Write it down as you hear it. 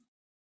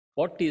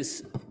What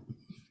is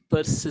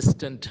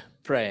persistent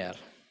prayer?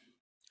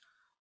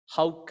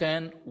 How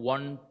can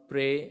one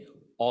pray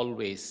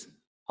always?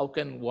 How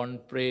can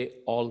one pray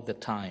all the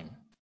time?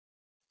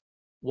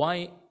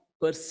 Why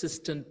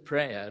persistent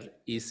prayer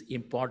is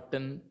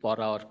important for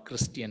our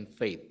Christian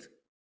faith?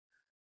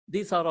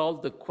 These are all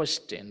the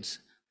questions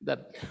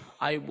that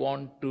I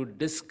want to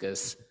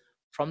discuss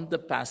from the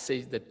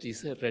passage that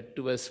is read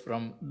to us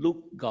from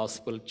Luke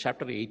Gospel,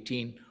 chapter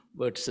 18,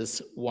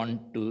 verses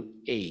 1 to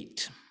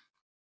 8.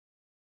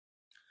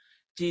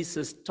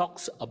 Jesus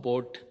talks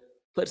about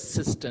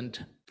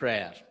persistent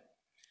prayer.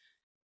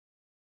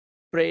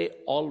 Pray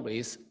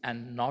always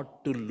and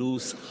not to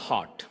lose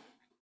heart.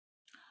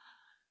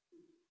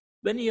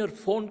 When your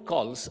phone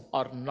calls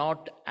are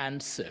not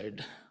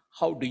answered,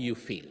 how do you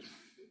feel?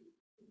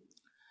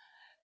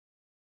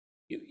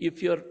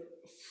 If your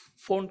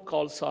phone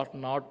calls are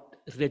not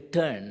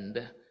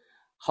returned,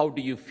 how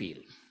do you feel?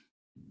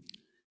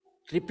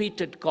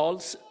 Repeated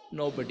calls,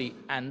 nobody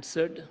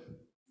answered,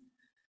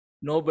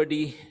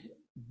 nobody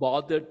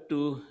bothered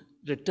to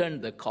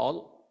return the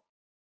call.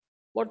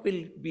 What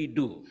will we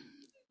do?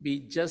 We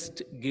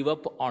just give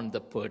up on the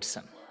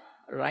person,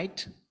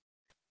 right?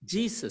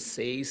 Jesus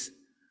says,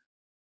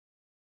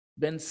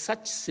 when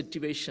such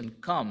situation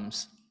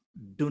comes,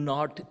 do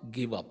not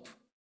give up.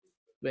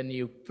 When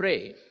you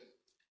pray,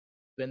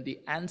 when the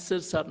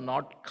answers are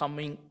not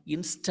coming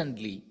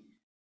instantly,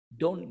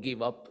 don't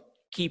give up.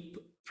 Keep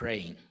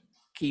praying.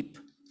 Keep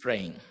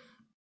praying.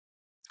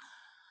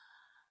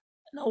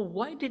 Now,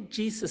 why did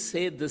Jesus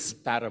say this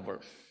parable?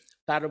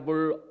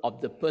 Parable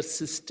of the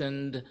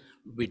persistent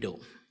widow.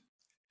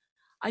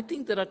 I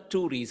think there are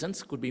two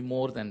reasons, could be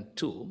more than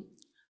two.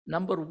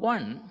 Number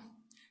one,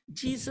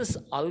 Jesus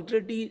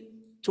already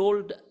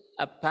told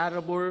a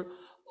parable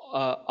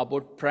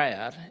about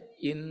prayer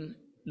in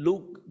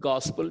Luke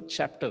Gospel,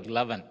 chapter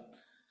 11.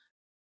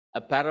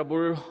 A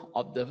parable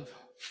of the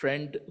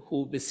friend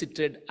who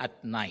visited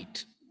at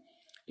night.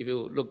 If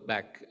you look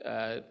back,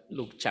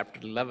 Luke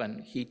chapter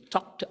 11, he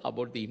talked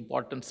about the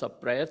importance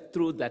of prayer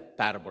through that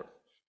parable.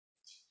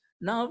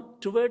 Now,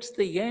 towards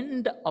the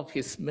end of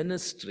his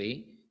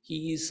ministry,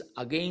 he is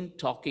again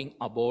talking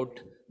about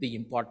the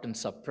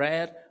importance of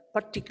prayer,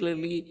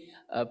 particularly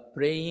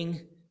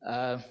praying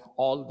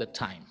all the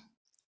time.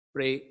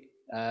 Pray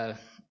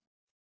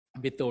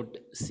without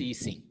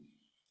ceasing.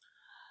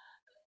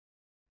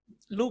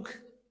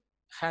 Luke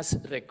has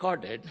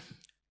recorded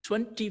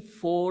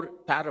 24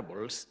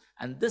 parables,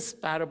 and this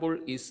parable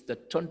is the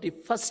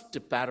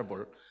 21st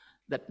parable.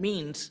 That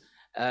means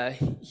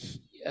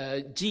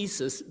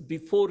Jesus,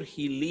 before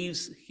he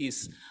leaves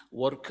his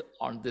work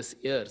on this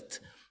earth,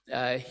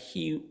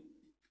 he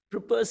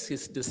prepares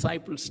his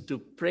disciples to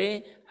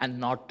pray and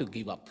not to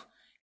give up.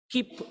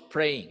 Keep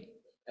praying.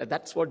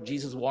 That's what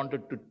Jesus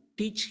wanted to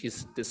teach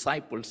his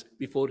disciples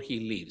before he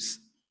leaves.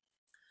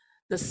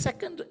 The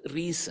second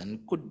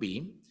reason could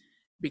be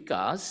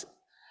because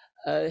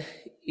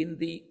in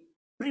the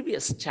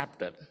previous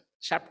chapter,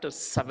 chapter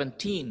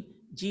 17,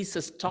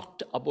 Jesus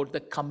talked about the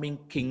coming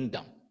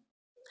kingdom.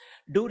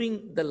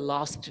 During the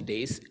last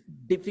days,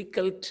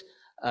 difficult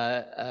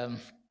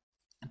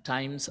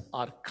times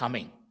are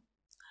coming.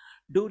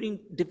 During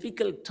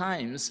difficult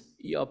times,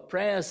 your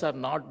prayers are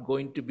not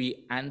going to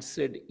be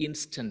answered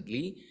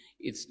instantly.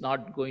 It's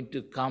not going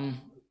to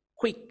come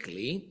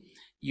quickly.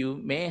 You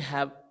may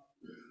have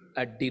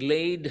a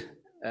delayed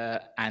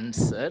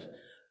answer.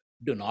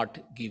 Do not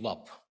give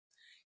up.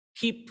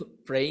 Keep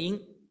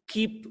praying,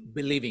 keep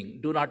believing.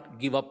 Do not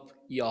give up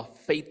your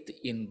faith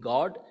in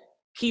God.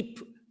 Keep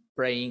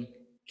praying,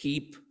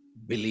 keep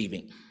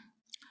believing.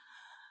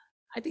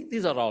 I think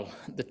these are all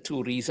the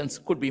two reasons,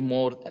 could be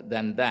more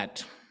than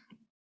that.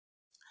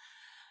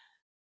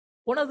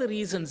 One of the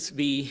reasons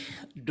we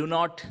do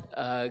not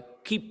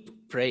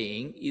keep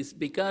praying is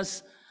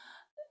because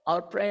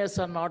our prayers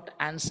are not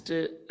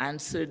answered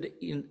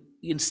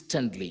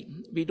instantly.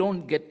 We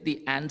don't get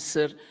the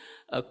answer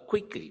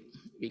quickly.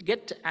 We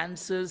get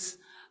answers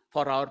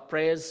for our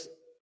prayers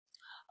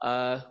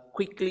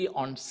quickly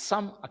on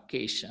some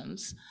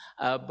occasions,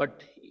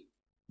 but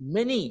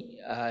many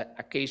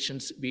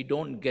occasions we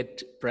don't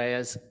get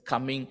prayers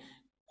coming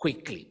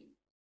quickly.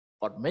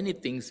 For many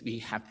things we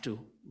have to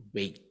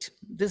wait.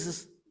 This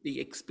is the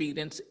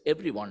experience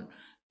everyone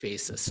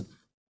faces.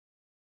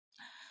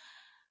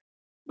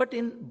 But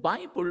in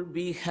Bible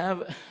we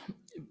have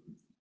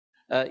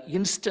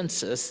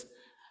instances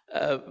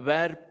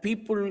where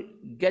people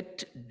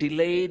get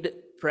delayed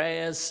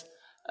prayers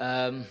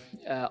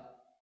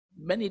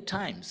many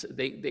times.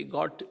 They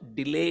got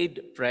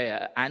delayed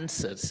prayer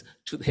answers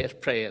to their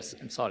prayers.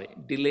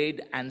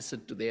 Delayed answer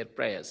to their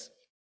prayers.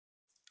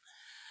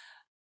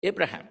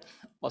 Abraham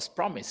was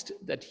promised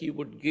that he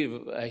would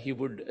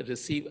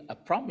receive a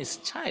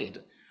promised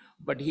child,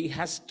 but he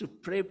has to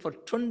pray for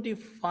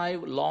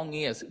 25 long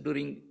years,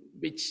 during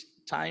which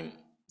time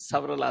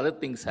several other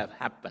things have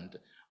happened.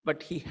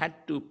 But he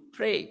had to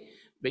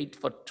wait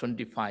for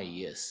 25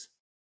 years.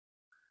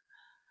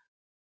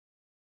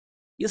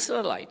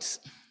 Israelites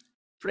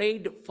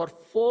prayed for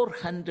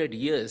 400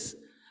 years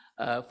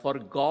for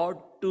God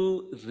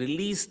to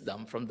release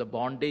them from the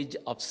bondage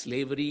of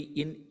slavery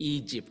in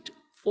Egypt.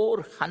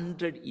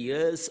 400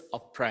 years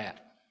of prayer.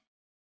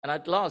 And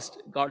at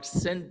last, God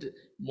sent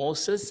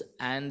Moses,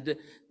 and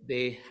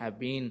they have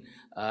been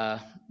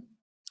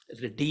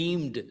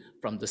redeemed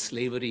from the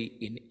slavery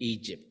in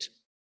Egypt.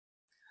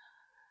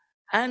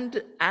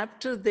 And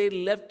after they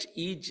left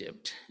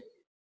Egypt,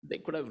 they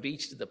could have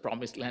reached the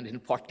promised land in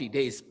 40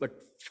 days, but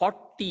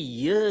 40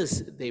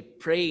 years they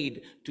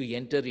prayed to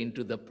enter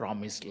into the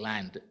promised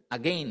land.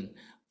 Again,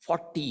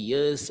 40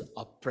 years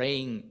of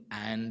praying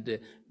and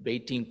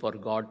waiting for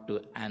God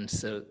to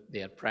answer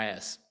their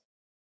prayers.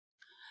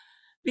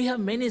 We have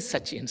many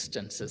such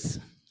instances.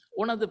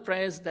 One of the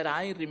prayers that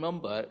I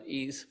remember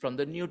is from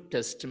the New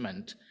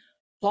Testament.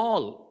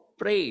 Paul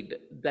prayed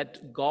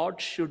that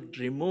God should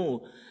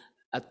remove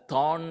a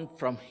thorn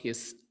from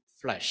his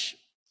flesh.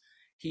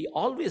 He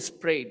always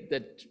prayed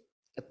that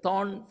a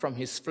thorn from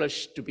his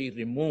flesh to be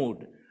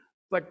removed,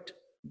 but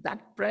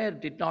that prayer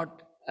did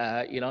not,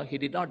 he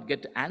did not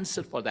get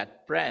answer for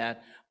that prayer,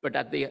 but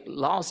at the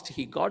last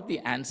he got the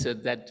answer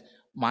that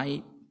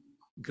my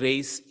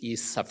grace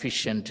is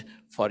sufficient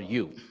for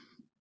you.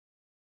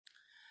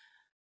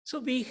 So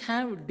we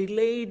have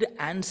delayed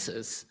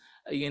answers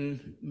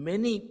in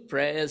many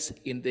prayers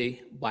in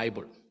the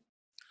Bible.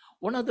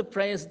 One of the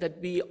prayers that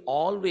we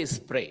always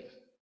pray,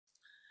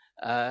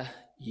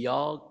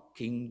 your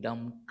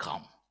kingdom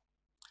come.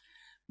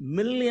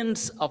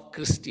 Millions of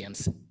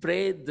Christians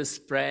pray this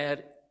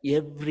prayer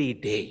every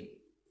day.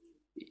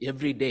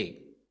 Every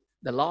day.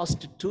 The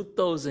last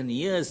 2,000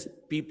 years,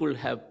 people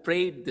have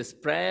prayed this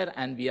prayer,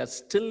 and we are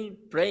still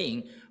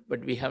praying,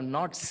 but we have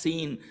not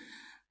seen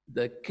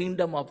the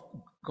kingdom of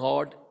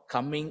God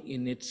coming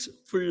in its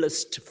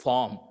fullest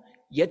form,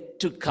 yet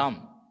to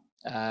come.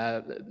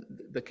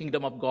 The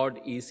kingdom of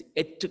God is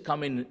yet to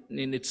come in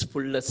its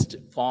fullest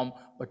form,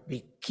 but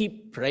we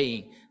keep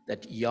praying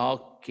that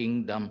your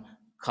kingdom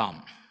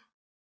come.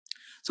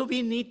 So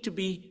we need to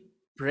be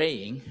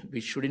praying. We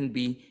shouldn't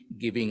be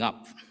giving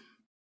up.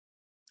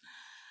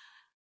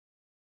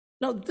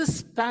 Now,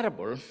 this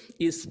parable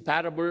is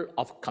parable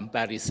of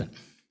comparison.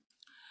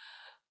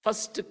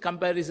 First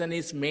comparison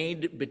is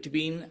made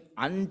between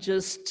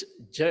unjust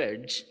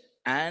judge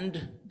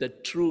and the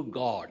true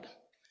God.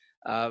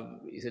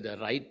 Is it a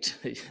right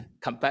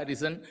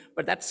comparison?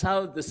 But that's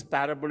how this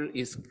parable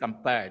is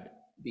compared.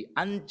 The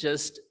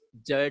unjust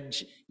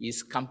judge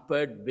is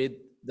compared with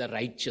the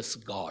righteous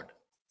God.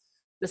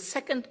 The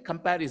second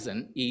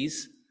comparison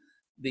is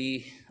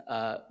the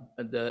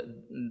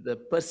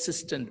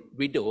persistent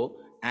widow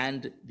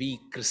and we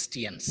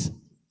Christians.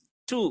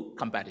 Two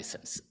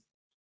comparisons.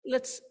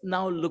 Let's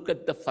now look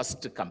at the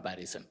first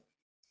comparison.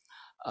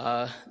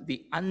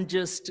 The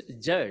unjust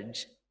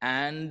judge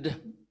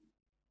and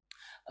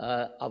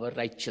our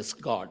righteous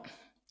God.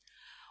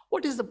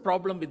 What is the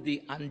problem with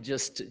the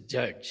unjust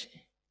judge?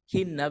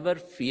 He never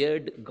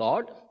feared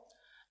God,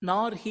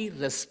 nor he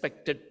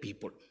respected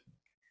people.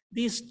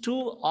 These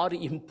two are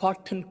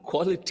important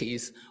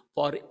qualities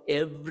for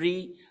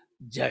every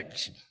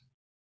judge.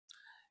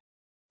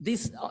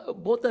 These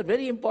both are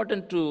very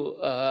important to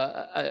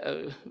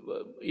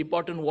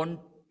important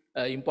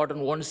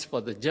ones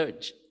for the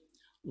judge.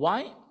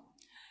 Why?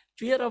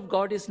 Fear of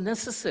God is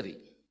necessary.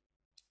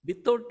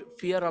 Without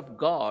fear of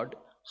God,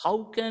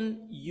 how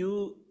can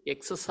you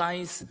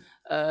exercise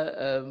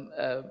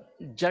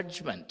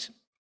judgment?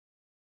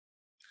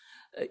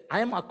 I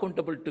am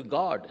accountable to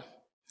God.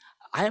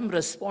 I am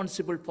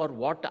responsible for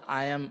what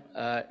I am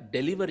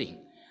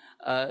delivering.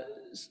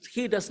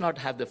 He does not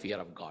have the fear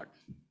of God.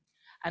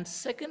 And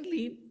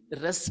secondly,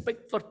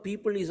 respect for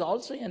people is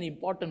also an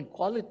important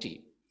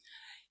quality.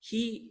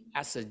 He,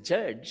 as a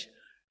judge,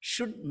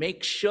 should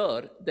make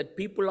sure that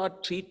people are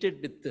treated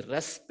with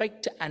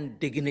respect and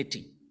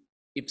dignity.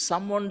 If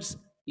someone's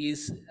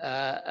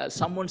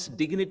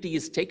dignity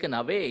is taken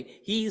away,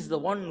 he is the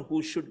one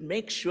who should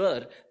make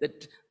sure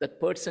that that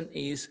person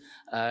is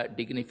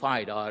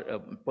dignified, or a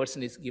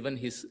person is given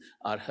his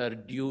or her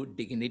due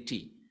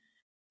dignity.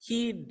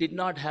 He did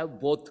not have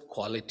both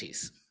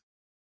qualities.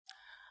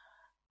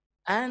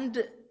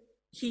 And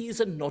he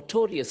is a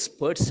notorious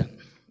person.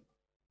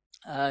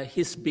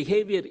 His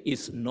behavior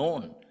is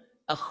known.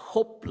 A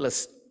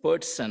hopeless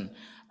person.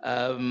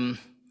 From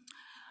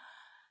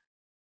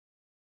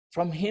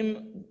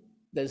him,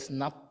 there's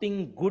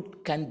nothing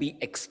good can be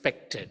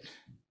expected.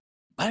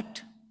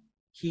 But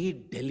he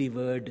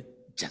delivered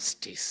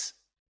justice.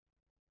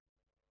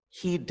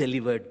 He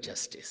delivered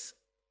justice.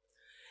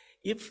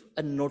 If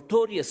a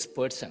notorious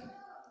person,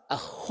 a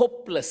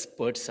hopeless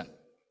person,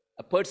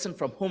 a person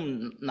from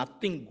whom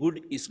nothing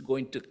good is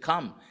going to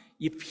come,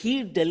 if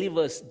he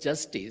delivers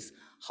justice,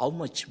 how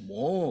much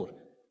more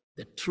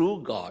the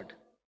true God,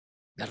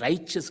 the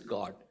righteous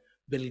God,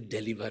 will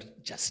deliver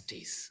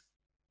justice.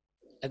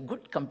 A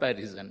good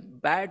comparison,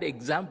 bad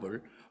example,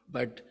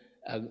 but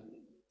a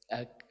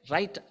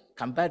right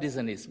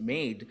comparison is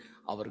made.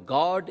 Our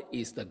God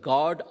is the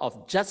God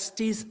of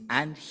justice,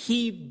 and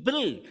he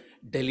will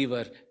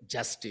deliver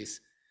justice.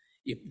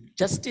 If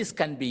justice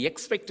can be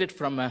expected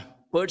from a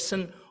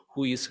person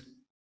who is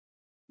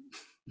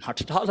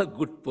not at all a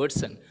good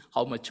person,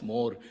 how much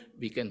more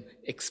we can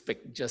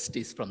expect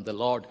justice from the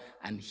Lord,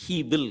 and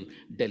he will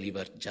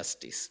deliver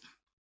justice.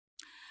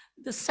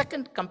 The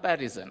second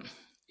comparison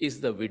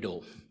is the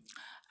widow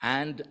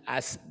and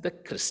as the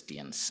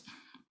Christians.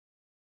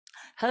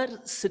 Her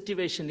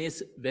situation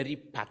is very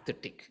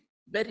pathetic,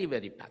 very,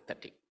 very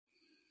pathetic.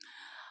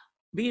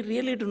 We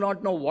really do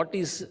not know what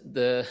is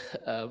the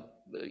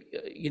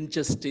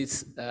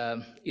injustice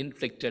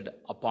inflicted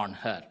upon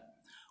her.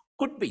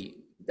 Could be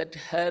that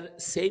her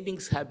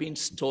savings have been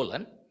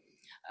stolen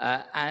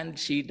and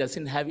she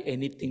doesn't have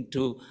anything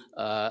to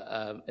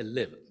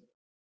live.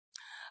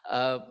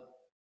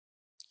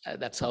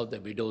 That's how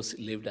the widows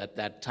lived at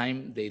that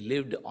time. They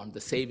lived on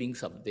the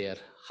savings of their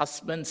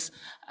husbands,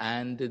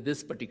 and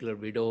this particular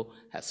widow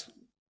has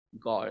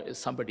got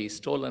somebody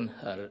stolen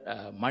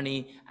her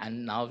money,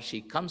 and now she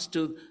comes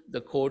to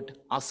the court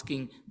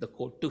asking the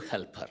court to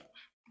help her.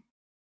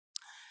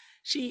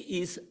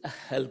 She is a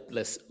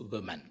helpless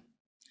woman,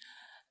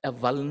 a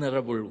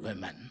vulnerable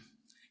woman.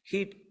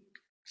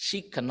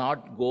 She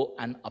cannot go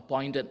and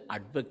appoint an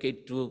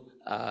advocate to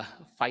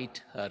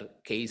fight her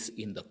case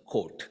in the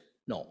court.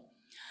 No.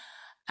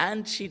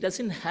 And she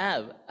doesn't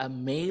have a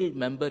male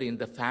member in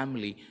the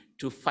family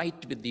to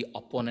fight with the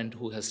opponent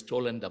who has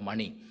stolen the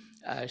money.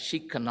 She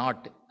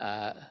cannot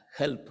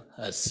help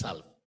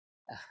herself.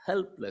 A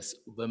helpless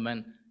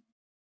woman,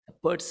 a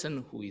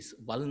person who is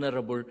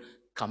vulnerable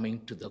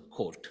coming to the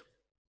court.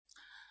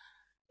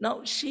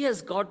 Now, she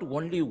has got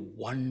only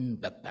one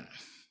weapon.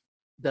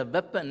 The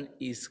weapon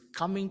is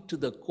coming to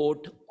the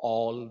court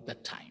all the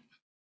time.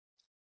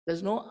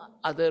 There's no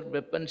other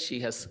weapon she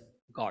has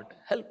got.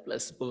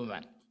 Helpless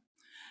woman.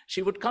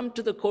 She would come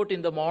to the court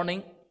in the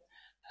morning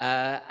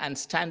and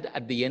stand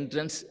at the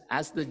entrance.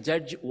 As the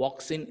judge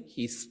walks in,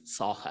 he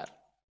saw her.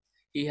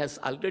 He has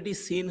already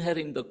seen her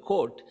in the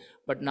court,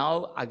 but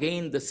now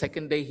again the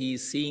second day he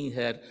is seeing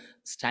her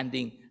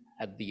standing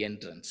at the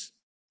entrance.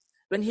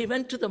 When he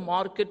went to the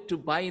market to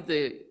buy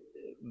the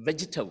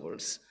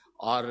vegetables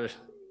or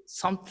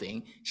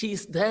something, she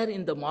is there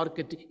in the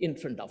market in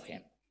front of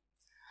him.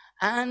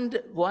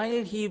 And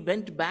while he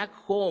went back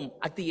home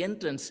at the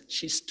entrance,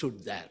 she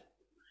stood there.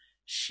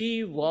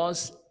 She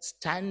was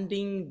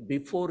standing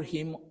before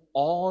him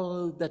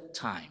all the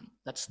time.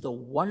 That's the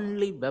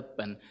only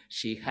weapon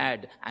she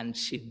had, and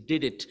she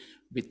did it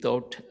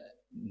without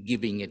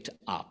giving it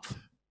up.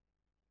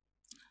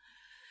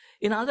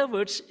 In other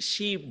words,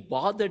 she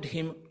bothered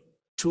him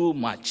too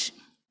much.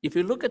 If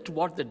you look at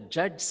what the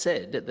judge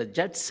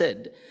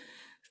said,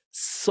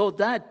 so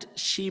that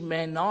she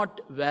may not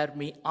wear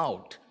me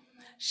out.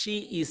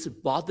 She is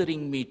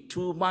bothering me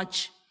too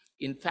much.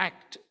 In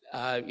fact,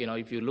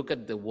 if you look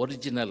at the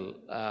original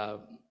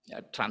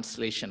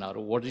translation or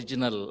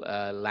original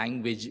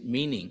language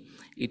meaning,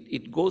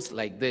 it goes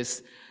like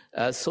this,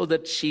 so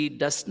that she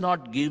does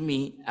not give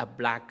me a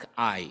black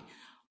eye.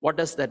 What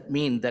does that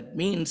mean? That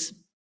means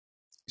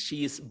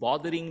she is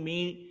bothering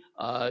me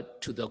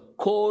to the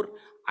core.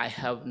 I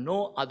have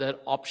no other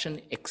option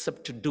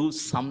except to do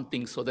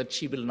something so that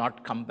she will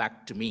not come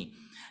back to me.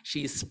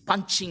 She is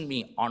punching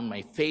me on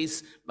my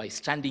face by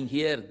standing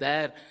here,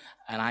 there,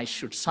 and I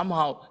should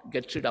somehow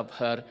get rid of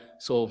her,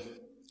 so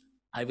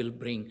I will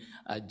bring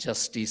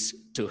justice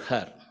to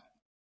her.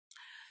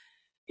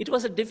 It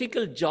was a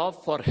difficult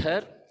job for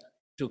her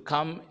to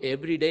come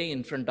every day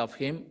in front of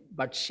him,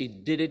 but she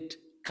did it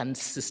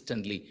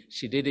consistently.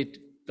 She did it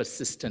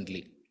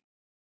persistently.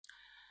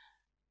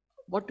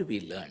 What do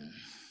we learn?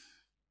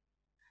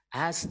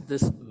 As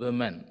this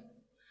woman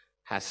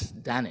has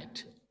done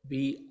it,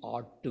 we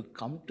ought to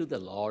come to the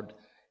Lord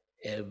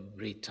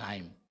every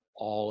time,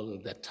 all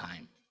the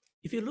time.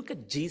 If you look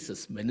at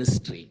Jesus'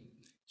 ministry,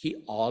 he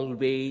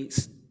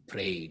always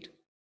prayed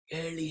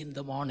early in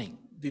the morning.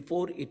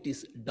 Before it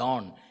is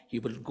dawn, he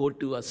will go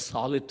to a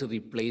solitary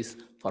place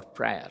for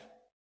prayer.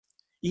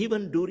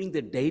 Even during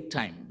the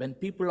daytime, when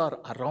people are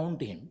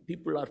around him,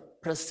 people are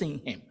pressing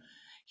him,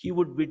 he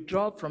would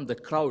withdraw from the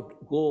crowd,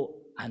 go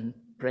and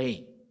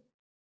pray.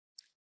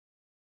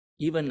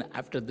 Even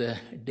after the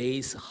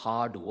day's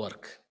hard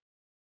work,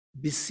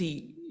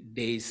 busy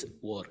day's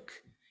work,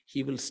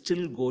 he will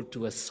still go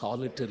to a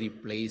solitary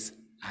place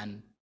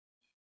and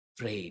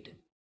prayed.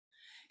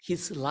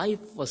 His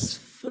life was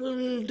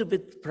filled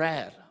with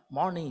prayer,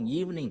 morning,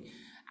 evening,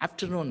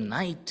 afternoon,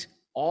 night,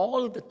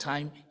 all the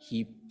time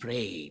he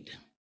prayed.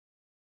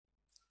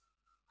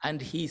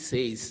 And he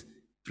says,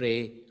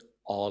 pray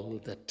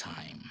all the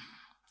time.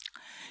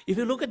 If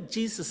you look at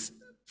Jesus'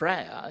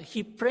 prayer,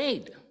 he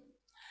prayed.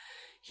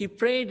 He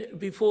prayed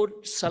before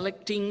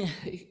selecting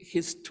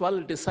his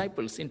 12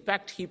 disciples. In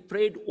fact, he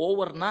prayed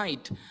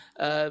overnight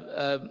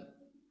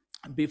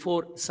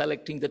before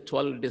selecting the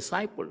 12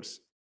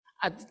 disciples.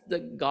 At the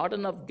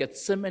Garden of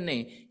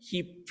Gethsemane,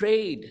 he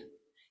prayed.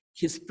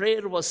 His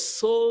prayer was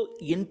so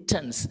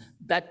intense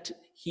that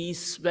he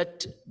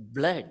sweat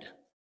blood.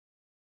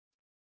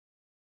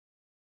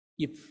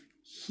 If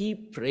he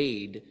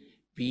prayed,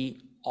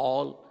 we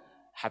all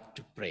have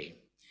to pray.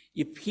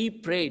 If he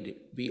prayed,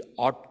 we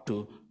ought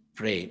to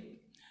pray.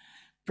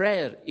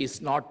 prayer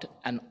is not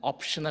an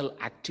optional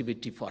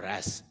activity for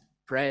us.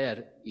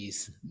 Prayer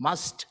is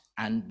must,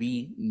 and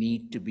we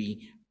need to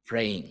be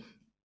praying.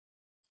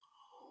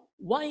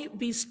 Why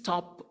we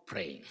stop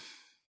praying?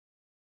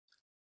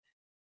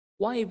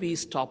 Why we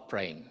stop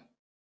praying?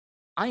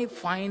 I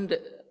find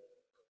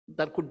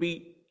there could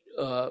be,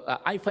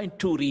 I find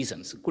two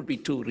reasons. It could be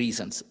two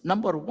reasons.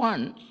 Number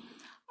one,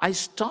 I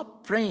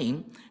stop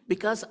praying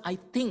because I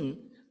think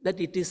that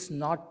it is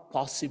not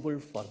possible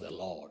for the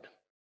Lord.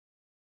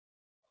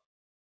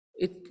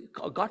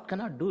 God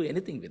cannot do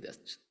anything with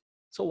us.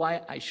 So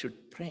why I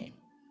should pray?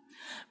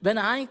 When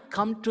I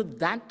come to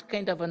that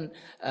kind of an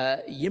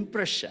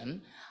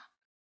impression,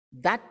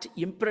 that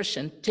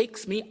impression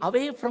takes me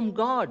away from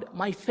God.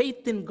 My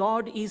faith in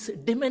God is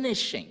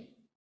diminishing.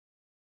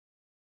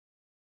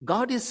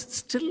 God is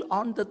still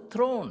on the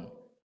throne.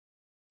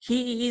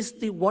 He is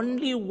the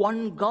only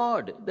one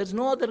God. There's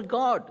no other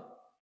God.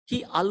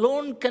 He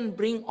alone can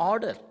bring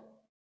order.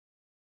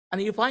 And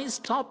if I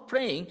stop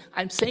praying,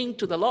 I'm saying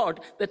to the Lord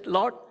that,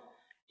 Lord,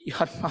 you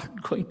are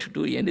not going to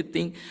do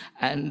anything,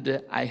 and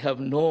I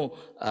have no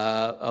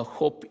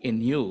hope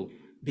in you,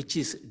 which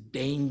is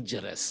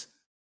dangerous.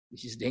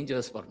 Which is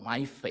dangerous for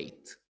my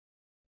faith.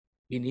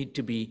 We need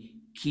to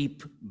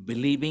keep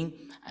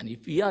believing, and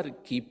if we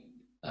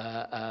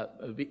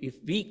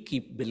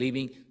keep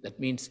believing, that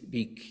means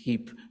we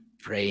keep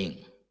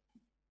praying.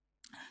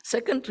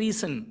 Second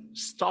reason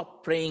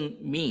stop praying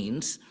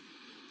means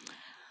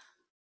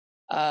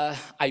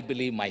I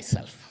believe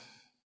myself.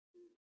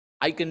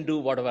 I can do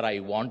whatever I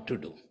want to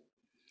do.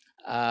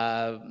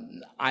 I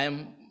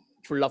am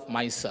full of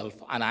myself,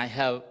 and I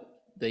have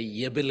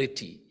the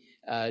ability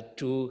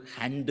to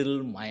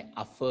handle my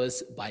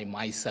affairs by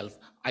myself.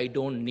 I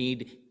don't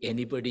need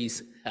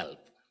anybody's help.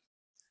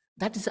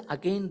 That is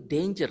again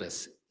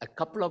dangerous. A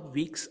couple of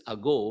weeks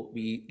ago,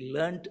 we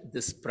learned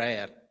this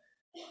prayer.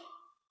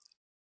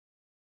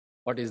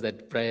 What is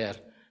that prayer?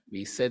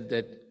 We said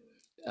that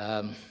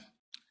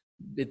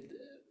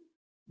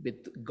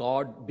with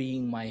God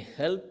being my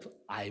help,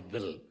 I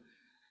will.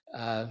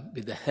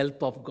 With the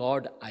help of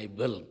God, I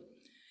will.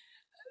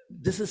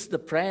 This is the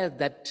prayer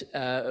that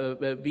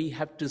we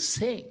have to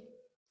say.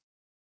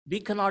 We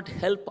cannot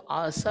help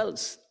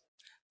ourselves.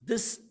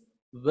 This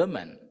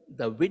woman,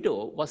 the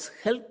widow, was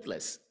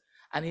helpless.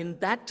 And in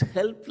that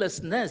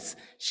helplessness,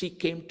 she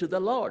came to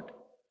the Lord.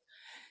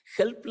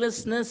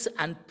 Helplessness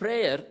and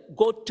prayer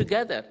go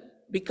together.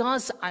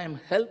 Because I am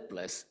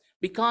helpless,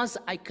 because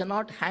I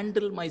cannot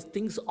handle my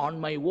things on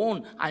my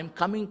own, I'm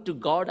coming to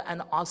God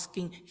and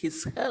asking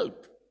His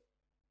help.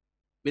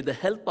 With the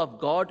help of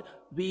God,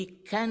 we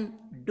can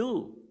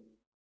do.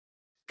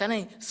 Can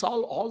I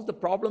solve all the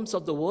problems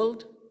of the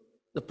world?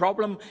 The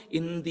problem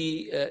in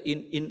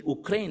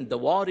Ukraine, the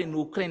war in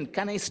Ukraine,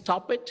 can I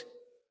stop it?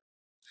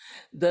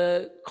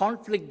 The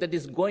conflict that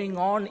is going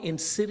on in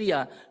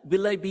Syria,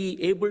 will I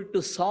be able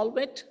to solve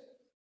it?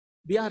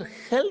 We are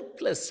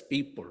helpless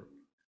people.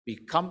 We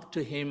come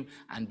to Him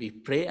and we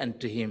pray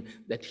unto Him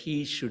that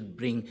He should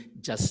bring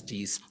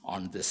justice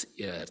on this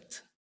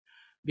earth.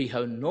 We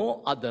have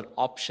no other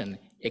option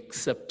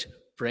except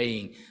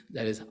praying.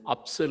 There is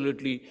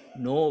absolutely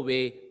no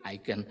way I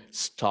can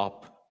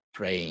stop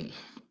praying.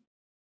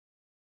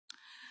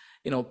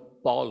 You know,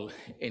 Paul,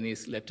 in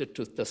his letter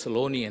to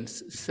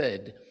Thessalonians,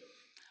 said,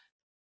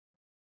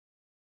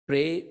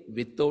 pray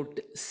without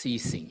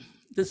ceasing.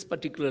 This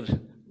particular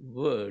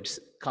words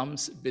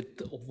comes with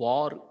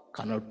war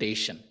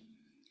connotation.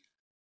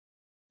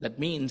 That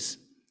means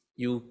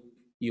you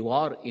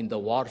are in the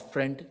war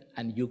front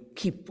and you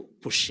keep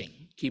pushing.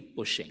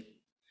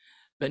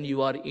 When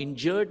you are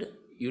injured,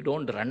 you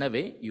don't run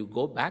away, you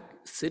go back,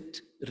 sit,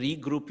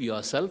 regroup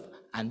yourself,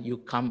 and you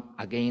come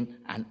again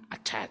and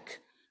attack.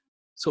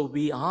 So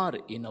we are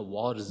in a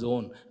war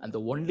zone, and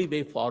the only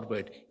way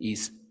forward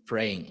is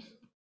praying.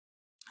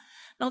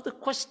 Now the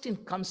question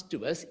comes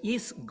to us,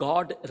 is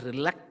God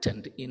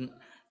reluctant in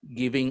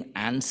giving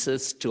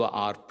answers to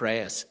our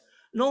prayers?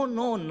 No,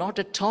 not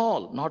at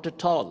all, not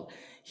at all.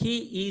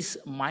 He is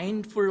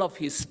mindful of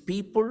His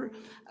people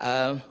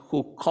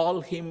who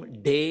call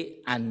Him day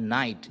and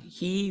night.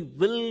 He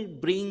will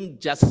bring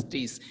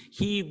justice.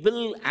 He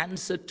will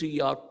answer to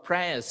your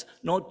prayers,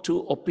 not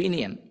to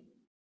opinion.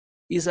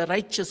 He is a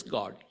righteous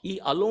God. He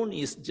alone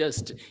is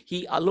just.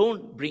 He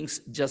alone brings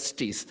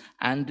justice,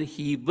 and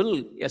He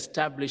will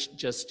establish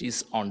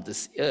justice on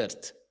this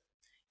earth.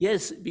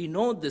 Yes, we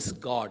know this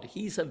God.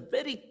 He is a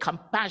very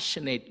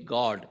compassionate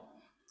God.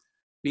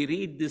 We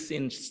read this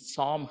in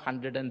Psalm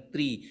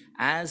 103.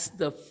 As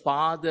the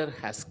Father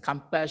has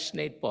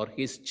compassionate for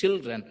His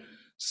children,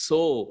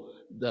 so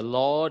the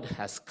Lord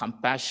has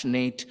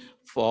compassionate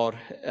for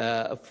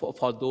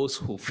those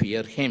who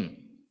fear Him.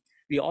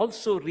 We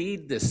also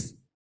read this,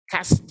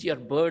 cast your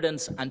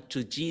burdens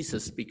unto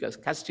Jesus,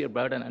 cast your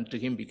burden unto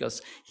Him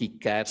because He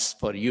cares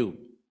for you.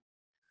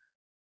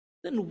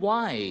 Then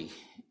why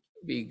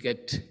we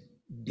get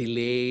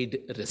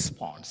delayed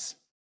response?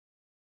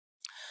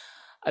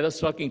 I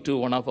was talking to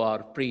one of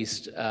our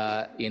priests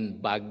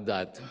in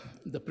Baghdad.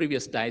 The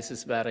previous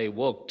diocese where I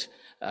worked,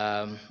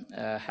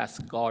 has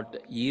got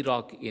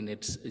Iraq in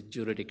its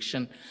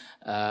jurisdiction.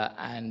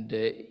 And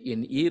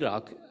in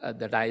Iraq,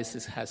 the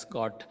diocese has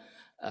got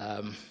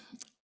a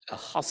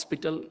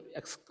hospital,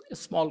 a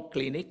small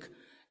clinic,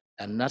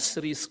 a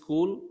nursery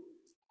school,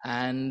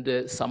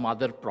 and some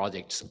other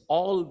projects.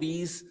 All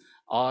these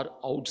are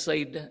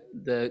outside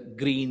the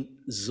green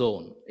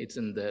zone. It's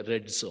in the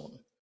red zone.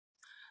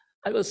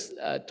 I was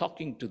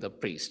talking to the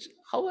priest.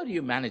 How are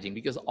you managing?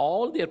 Because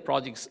all their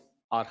projects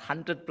are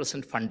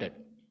 100% funded.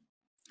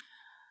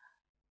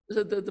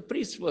 So the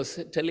priest was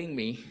telling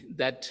me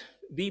that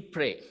we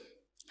pray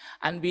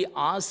and we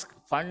ask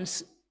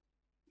funds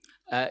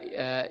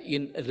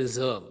in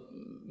reserve.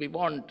 We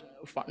want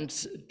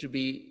funds to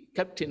be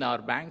kept in our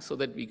bank so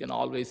that we can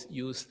always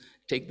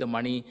take the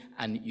money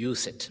and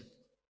use it.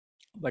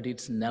 But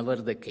it's never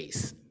the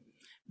case.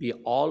 We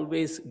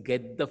always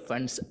get the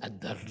funds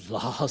at the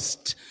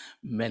last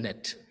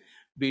minute.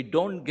 We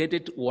don't get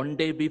it one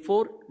day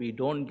before, we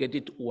don't get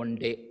it one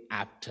day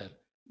after.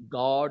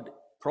 God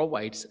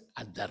provides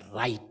at the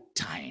right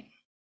time,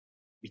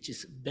 which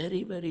is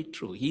very, very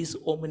true. He is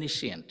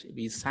omniscient.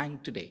 We sang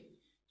today.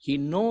 He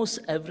knows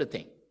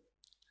everything,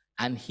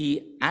 and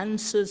He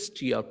answers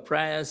to your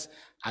prayers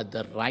at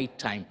the right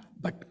time.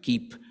 But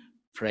keep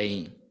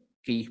praying,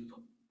 keep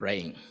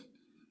praying.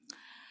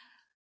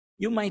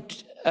 You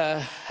might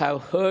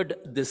have heard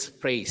this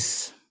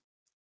phrase,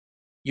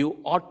 you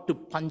ought to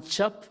punch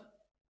up,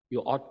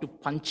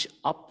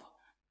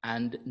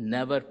 and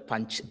never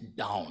punch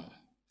down.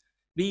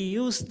 We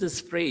use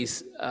this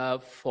phrase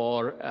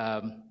for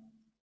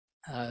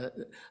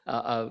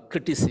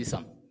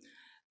criticism.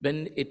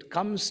 When it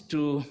comes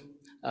to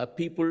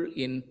people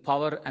in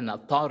power and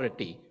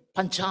authority,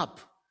 punch up.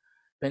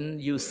 When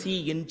you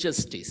see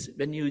injustice,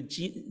 when you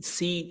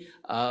see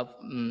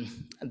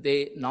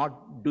they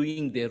not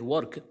doing their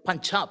work,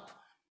 punch up.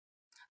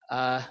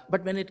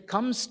 But when it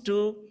comes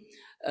to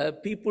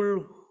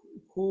people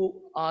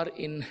who are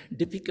in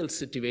difficult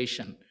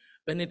situation,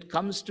 when it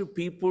comes to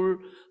people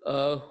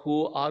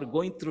who are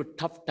going through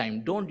tough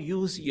time, don't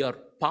use your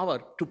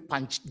power to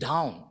punch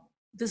down.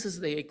 This is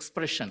the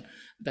expression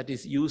that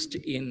is used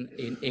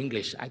in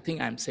English. I think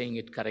I'm saying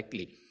it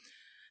correctly.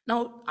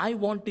 Now, I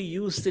want to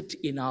use it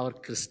in our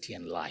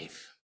Christian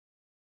life.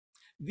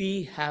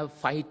 We have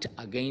fight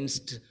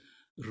against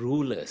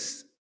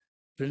rulers,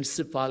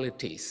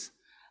 principalities,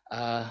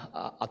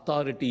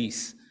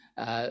 authorities,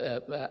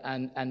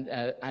 and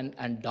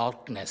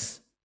darkness.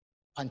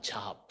 Punch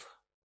up,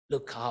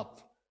 look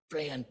up,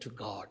 pray unto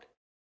God.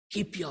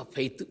 Keep your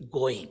faith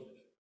going.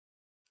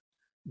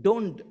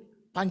 Don't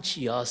punch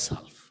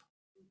yourself.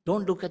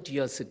 Don't look at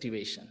your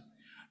situation.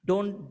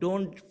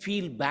 Don't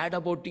feel bad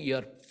about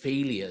your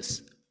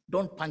failures.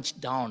 Don't punch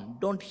down.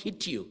 Don't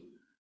hit you.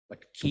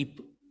 But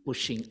keep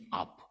pushing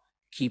up.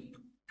 Keep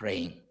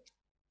praying.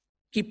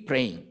 Keep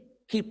praying.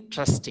 Keep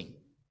trusting.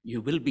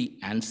 You will be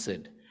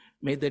answered.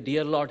 May the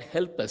dear Lord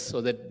help us so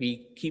that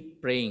we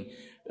keep praying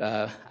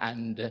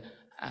and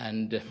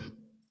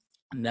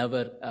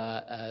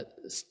never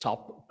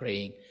stop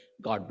praying.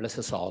 God bless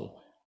us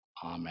all.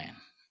 Amen.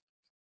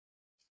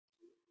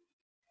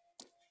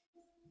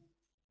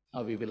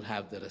 Now we will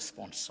have the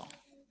response song.